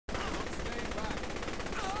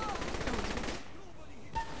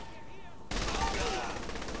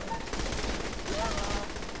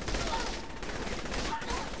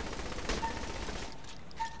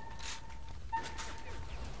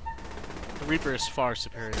Reaper is far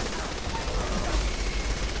superior.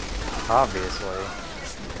 Obviously.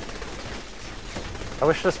 I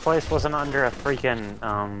wish this place wasn't under a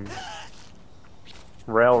freaking,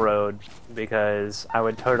 railroad, because I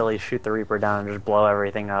would totally shoot the Reaper down and just blow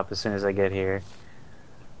everything up as soon as I get here.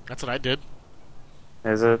 That's what I did.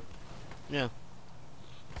 Is it? Yeah.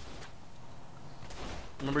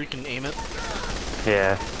 Remember you can aim it?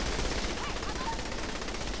 Yeah.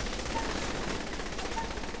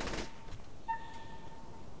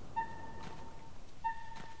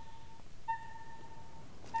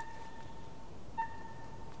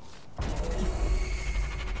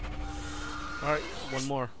 Alright, one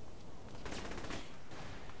more.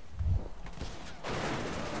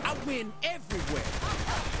 I win everywhere.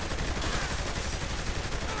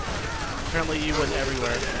 Apparently you win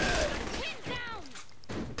everywhere.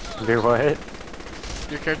 Do what?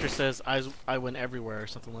 Your character says, I win everywhere, or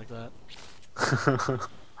something like that.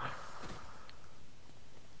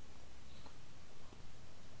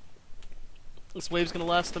 This wave's gonna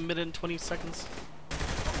last a minute and 20 seconds.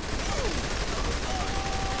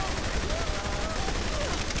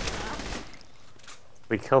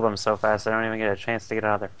 We kill them so fast they don't even get a chance to get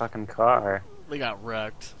out of their fucking car. They got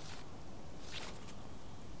wrecked.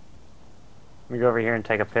 Let me go over here and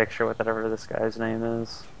take a picture with whatever this guy's name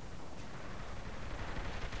is.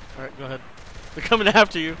 Alright, go ahead. They're coming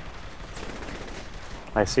after you.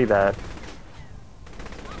 I see that.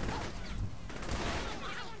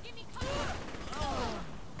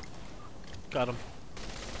 Got him.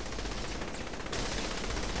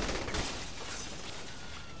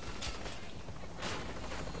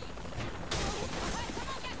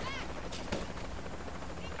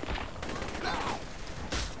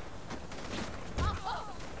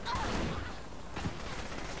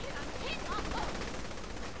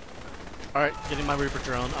 Alright, getting my Reaper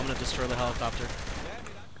drone. I'm gonna destroy the helicopter.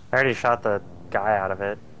 I already shot the guy out of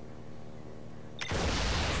it.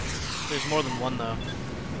 There's more than one though.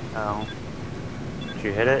 Oh. Did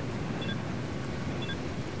you hit it?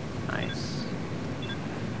 Nice.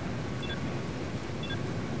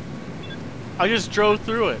 I just drove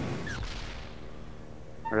through it.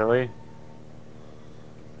 Really?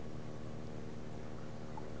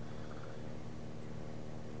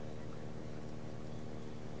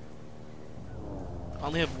 I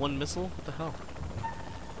only have one missile? What the hell?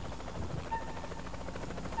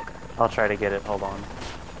 I'll try to get it, hold on.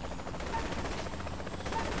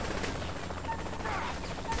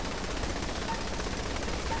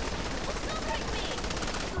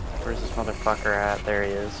 Where's this motherfucker at? There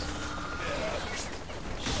he is.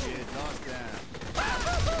 Shit, knocked down.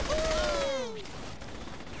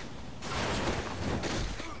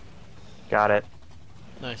 Got it.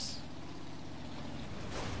 Nice.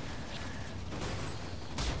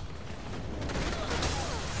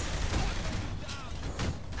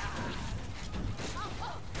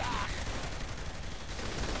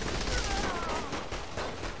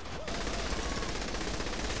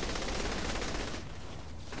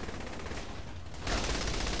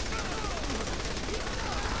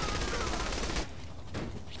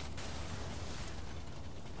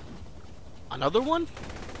 Another one? Do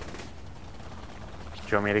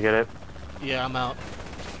you want me to get it? Yeah, I'm out.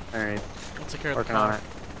 Alright, I'll take care of the working car. on it.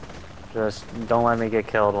 Just don't let me get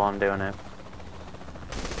killed while I'm doing it.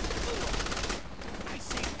 I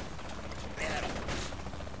see.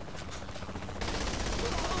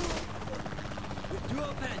 Do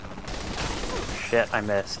open. Shit, I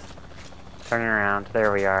missed. Turning around.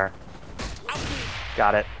 There we are.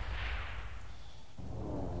 Got it.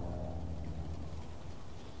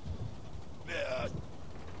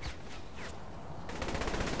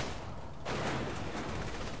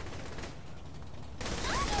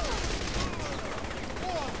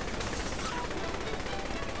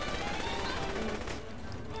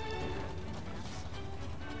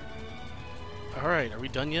 Alright, are we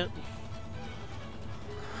done yet?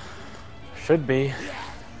 Should be.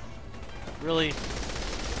 Really?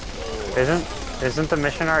 Isn't the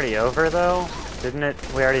mission already over though? Didn't it?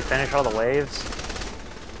 We already finished all the waves.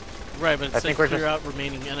 Right, but I it's think like we're clear just- out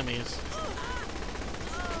remaining enemies.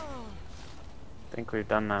 I think we've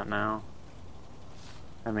done that now.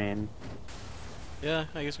 I mean, Yeah,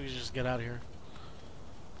 I guess we should just get out of here.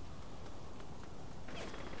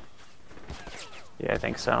 yeah, I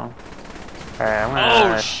think so. Alright, I'm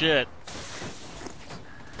gonna... Oh shit!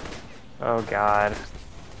 Oh god.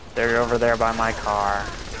 They're over there by my car.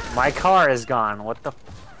 My car is gone. What the...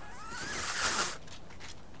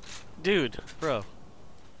 Dude, bro.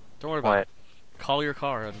 Don't worry about What? it. Call your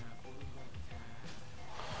car and...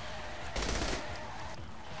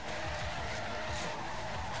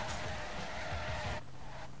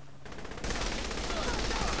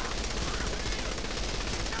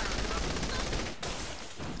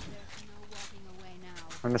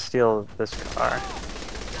 I'm gonna steal this car.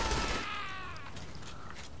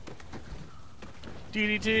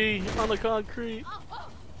 DDT on the concrete.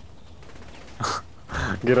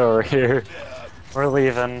 Get over here. We're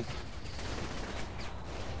leaving.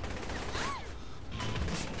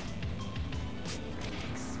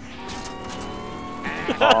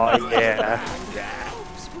 Oh yeah.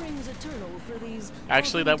 Hope springs eternal for these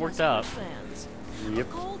Actually, that worked out. fans. Yep.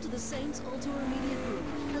 A call to the Saints Ultima Media Group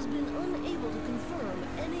has been unable to confirm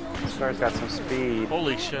any auditions. Star's got some occurred. speed.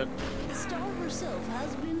 Holy shit. The star herself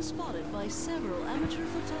has been spotted by several amateur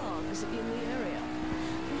photographers in the area.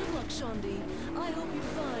 Good luck, Shondi. I hope you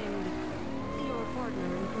find your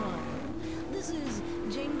partner in crime. This is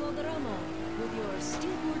Jane Valderrama with your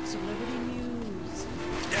Steelport Celebrity News.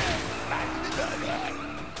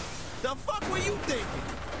 The fuck were you thinking?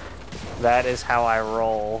 That is how I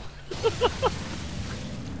roll.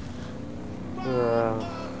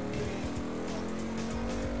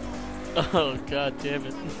 Oh god damn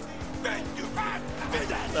it.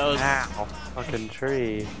 That was Ow. Fucking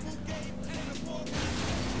tree.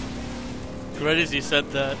 right as he said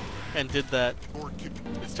that and did that.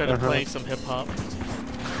 It started playing some hip hop.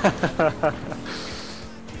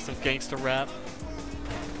 Some gangster rap.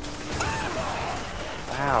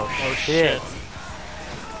 Ow, Oh shit. shit.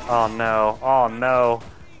 Oh no. Oh no.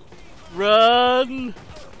 Run!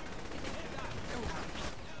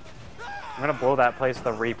 I'm gonna blow that place with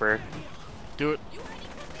the Reaper. Do it.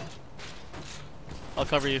 I'll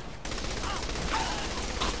cover you.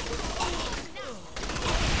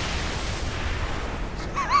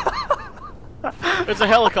 It's a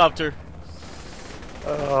helicopter.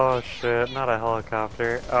 Oh shit, not a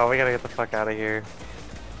helicopter. Oh, we gotta get the fuck out of here.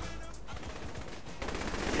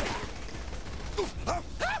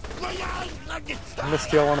 I'm gonna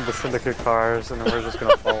steal one of the Syndicate cars and then we're just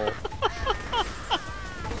gonna fall.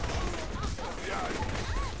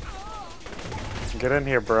 Get in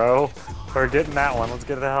here, bro. Or get in that one. Let's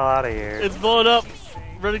get the hell out of here. It's blowing up.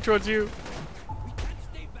 Running towards you.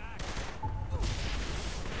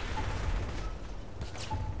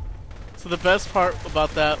 So the best part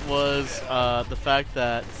about that was the fact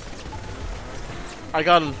that I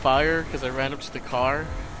got on fire because I ran up to the car.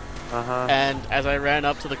 Uh-huh. And as I ran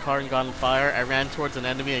up to the car and got on fire, I ran towards an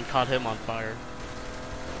enemy and caught him on fire.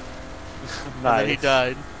 Nice. And then he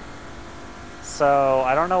died. So,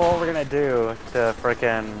 I don't know what we're gonna do to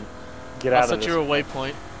frickin' get I'll out of set this. you a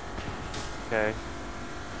waypoint. Okay.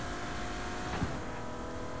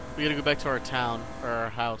 We gotta go back to our town, or our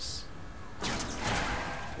house.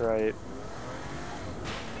 Right.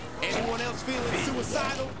 Anyone else feeling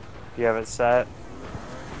suicidal? Do you have it set?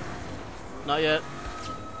 Not yet.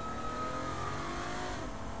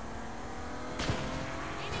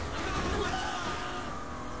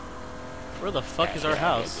 Where the fuck is our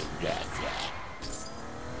house?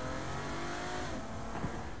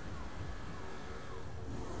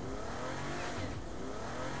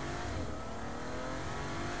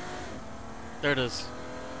 There it is.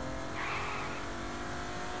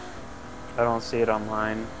 I don't see it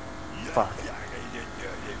online. Fuck.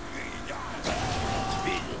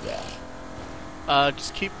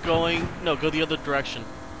 Just keep going. No, go the other direction.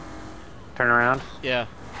 Turn around. Yeah,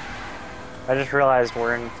 I just realized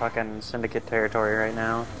we're in fucking Syndicate territory right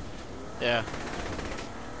now. yeah.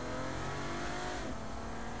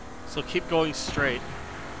 So keep going straight.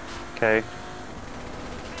 Okay.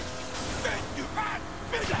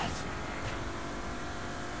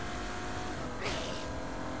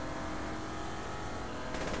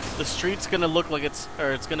 The street's gonna look like it's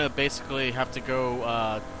gonna basically have to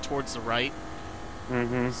go towards the right.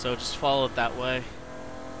 Mm-hmm. So just follow it that way.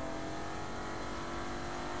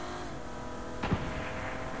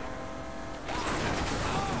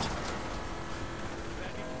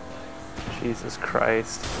 Jesus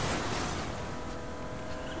Christ.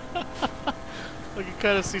 I can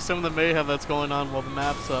kind of see some of the mayhem that's going on while the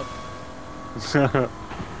map's up.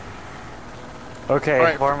 Okay, All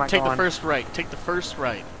right, where am I take going? the first right. Take the first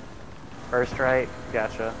right, First right?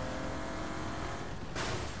 Gotcha.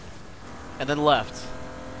 and then left,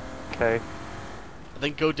 Okay. and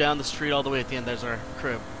then go down the street all the way at the end. There's our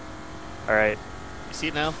crib. Alright. You see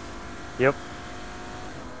it now? Yep.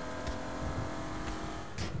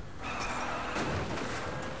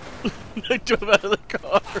 I drove out of the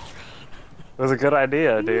car. It was a good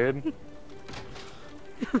idea, dude.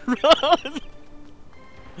 Run!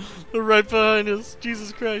 They're right behind us.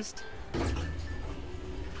 Jesus Christ.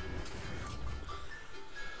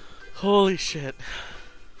 Holy shit.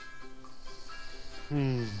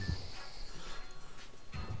 Hmm.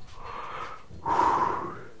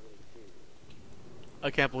 I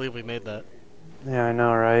can't believe we made that. Yeah, I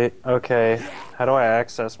know, right? Okay. How do I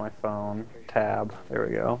access my phone? Tab. There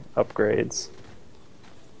we go. Upgrades.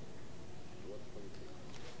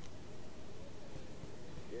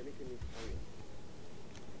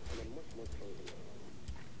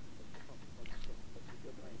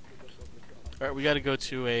 Alright, we gotta go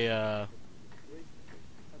to a,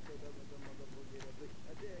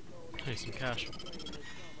 Hey, some cash.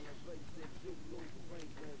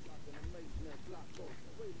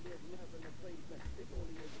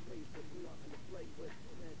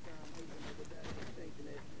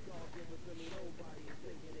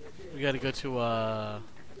 We gotta go to, a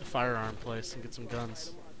firearm place and get some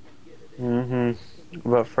guns.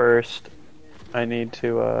 But first, I need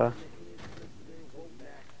to,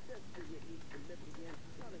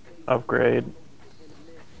 upgrade.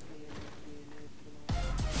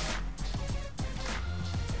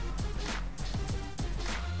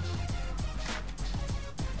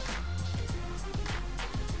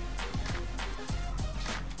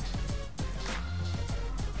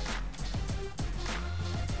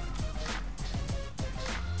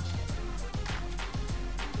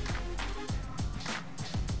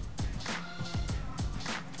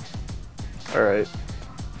 All right.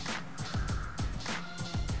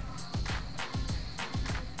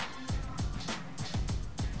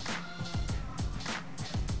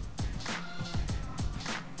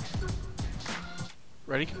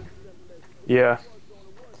 Ready? Yeah.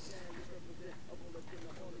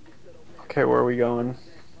 Okay, where are we going?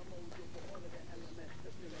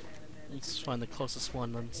 Let's find the closest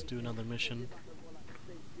one, let's do another mission.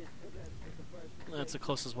 That's the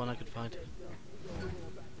closest one I could find.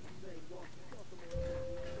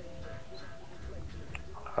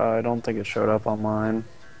 I don't think it showed up on mine.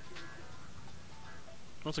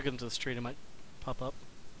 Once I get into the street, it might pop up.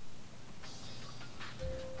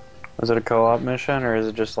 Is it a co-op mission, or is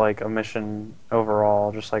it just like a mission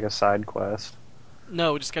overall, just like a side quest?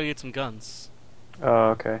 No, we just gotta get some guns.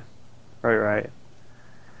 Oh, okay. Right.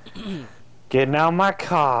 Getting out my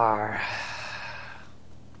car.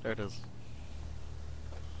 There it is.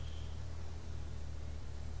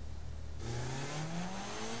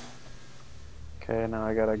 Okay, now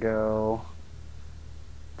I gotta go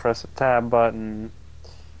press the tab button,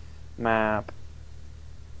 map,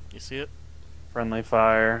 You see it? friendly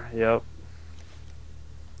fire, yep.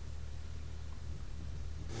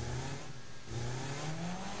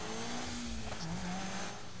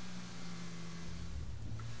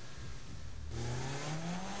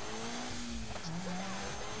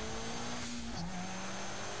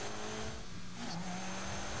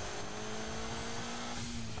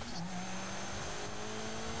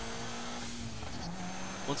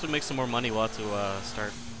 Once we make some more money, we'll have to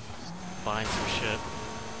start buying some shit.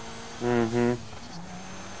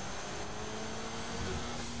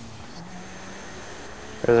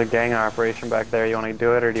 There's a gang operation back there. You want to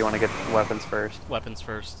do it, or do you want to get weapons first? Weapons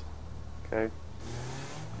first. Okay.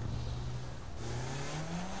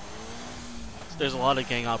 There's a lot of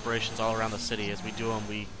gang operations all around the city. As we do them,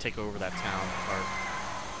 we take over that town.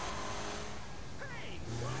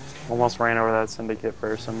 Almost ran over that syndicate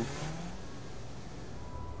person.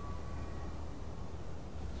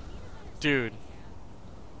 Dude,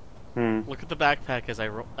 look at the backpack as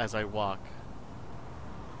I walk.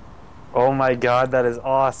 Oh my god, that is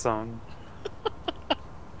awesome.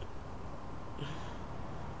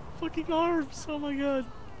 Fucking arms! Oh my god.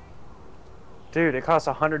 Dude, it costs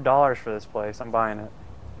 $100 for this place. I'm buying it.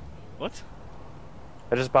 What?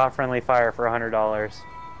 I just bought friendly fire for $100.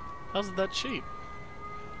 How's it that cheap?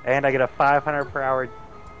 And I get a 500 per hour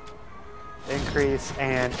increase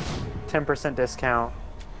and 10% discount.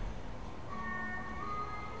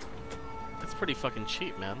 That's pretty fucking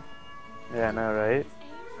cheap, man. Yeah, I know, right?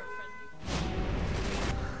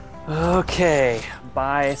 Okay,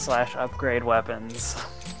 buy/upgrade weapons.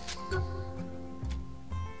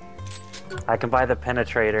 I can buy the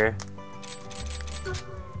penetrator.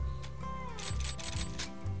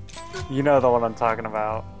 You know the one I'm talking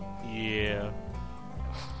about. Yeah.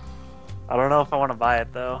 I don't know if I want to buy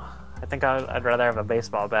it though. I think I'd rather have a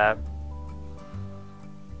baseball bat.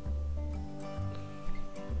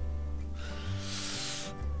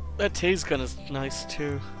 That tase gun is nice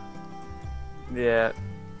too. Yeah.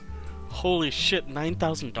 Holy shit,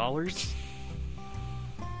 $9,000?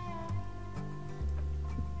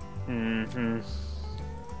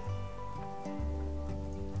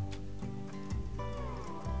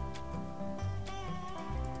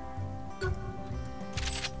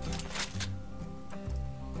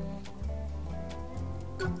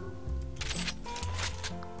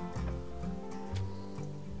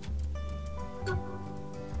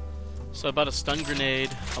 So I bought a stun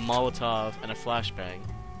grenade, a Molotov, and a flashbang.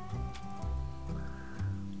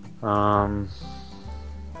 So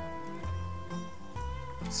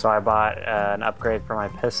I bought an upgrade for my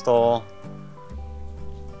pistol.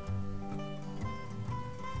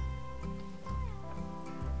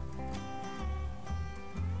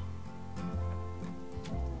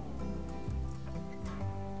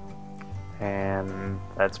 And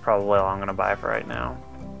that's probably all I'm gonna buy for right now.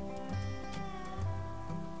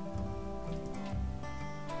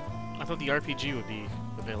 I thought the RPG would be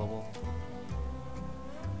available.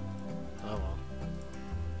 Oh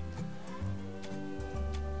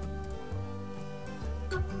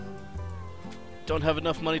well. Don't have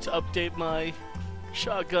enough money to update my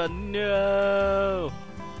shotgun. No.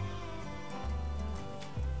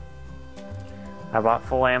 I bought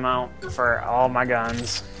full ammo for all my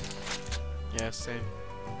guns. Yeah, same.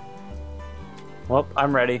 Well,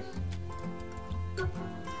 I'm ready.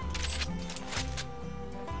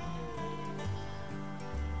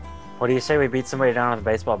 What do you say we beat somebody down with a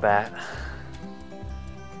baseball bat?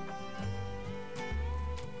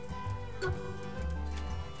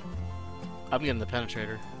 I'm getting the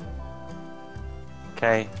penetrator.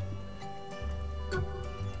 Okay.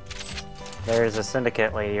 There's a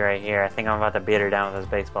syndicate lady right here. I think I'm about to beat her down with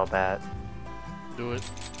this baseball bat. Do it.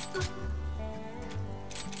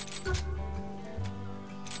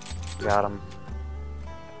 Got him.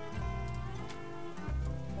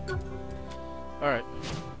 Alright.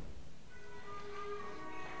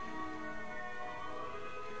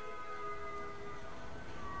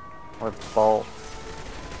 Let's bolt.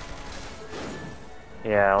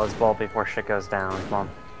 Yeah, let's bolt before shit goes down. Come on.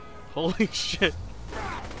 Holy shit.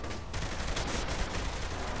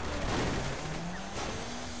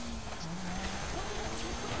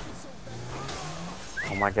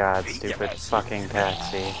 Oh my god, stupid fucking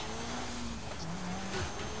taxi.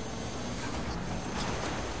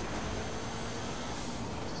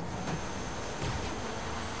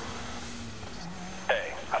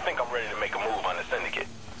 Hey, I think I'm ready to make a move on the syndicate.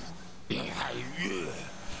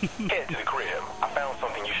 Head to the crib. I found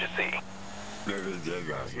something you should see.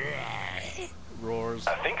 Roars.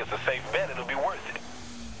 I think it's a safe bet. It'll be worth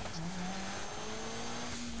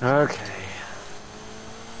it. Okay.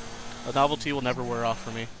 A novelty will never wear off for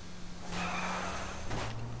me.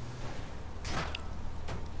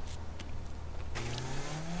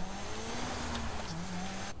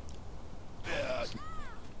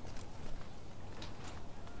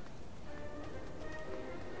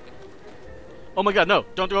 Oh my god, no!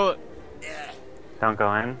 Don't do it! Don't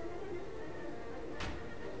go in.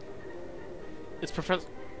 It's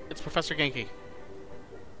Professor Genki.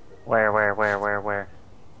 Where?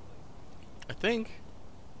 I think.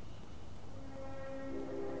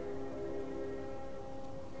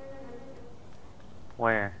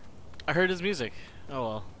 Where? I heard his music. Oh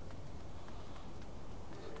well.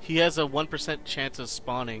 He has a 1% chance of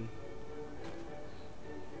spawning.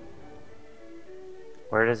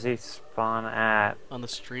 Where does he spawn at? On the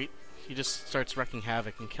street. He just starts wrecking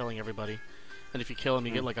havoc and killing everybody. And if you kill him,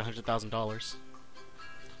 you get like $100,000.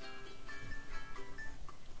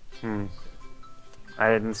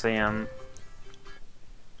 I didn't see him.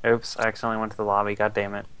 Oops, I accidentally went to the lobby, god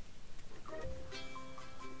damn it.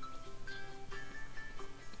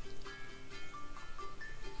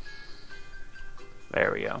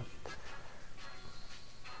 There we go.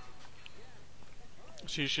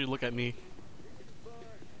 So you should look at me.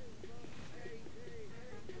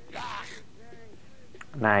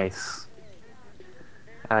 Nice.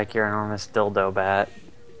 I like your enormous dildo bat.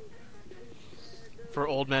 For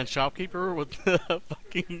old man shopkeeper with the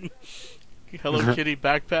fucking Hello Kitty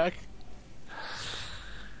backpack.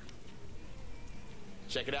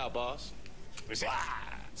 Check it out, boss.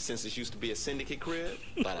 Since this used to be a syndicate crib,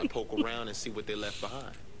 thought I'd poke around and see what they left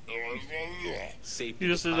behind. Safety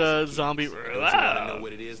You just did deposit a key. zombie. Don't you want to know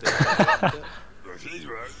what it is that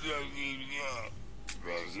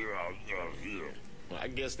Well, I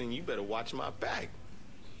guess then you better watch my back.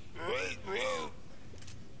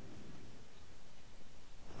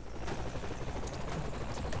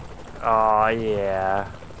 Oh yeah.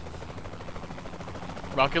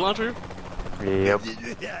 Rocket launcher? Yep.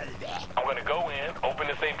 I'm gonna go in, open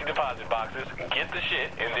the safety deposit boxes, get the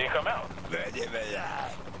shit, and then come out.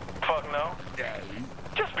 Fuck no.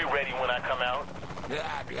 Just be ready when I come out.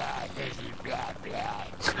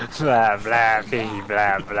 Blah blah blah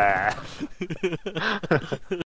blah blah.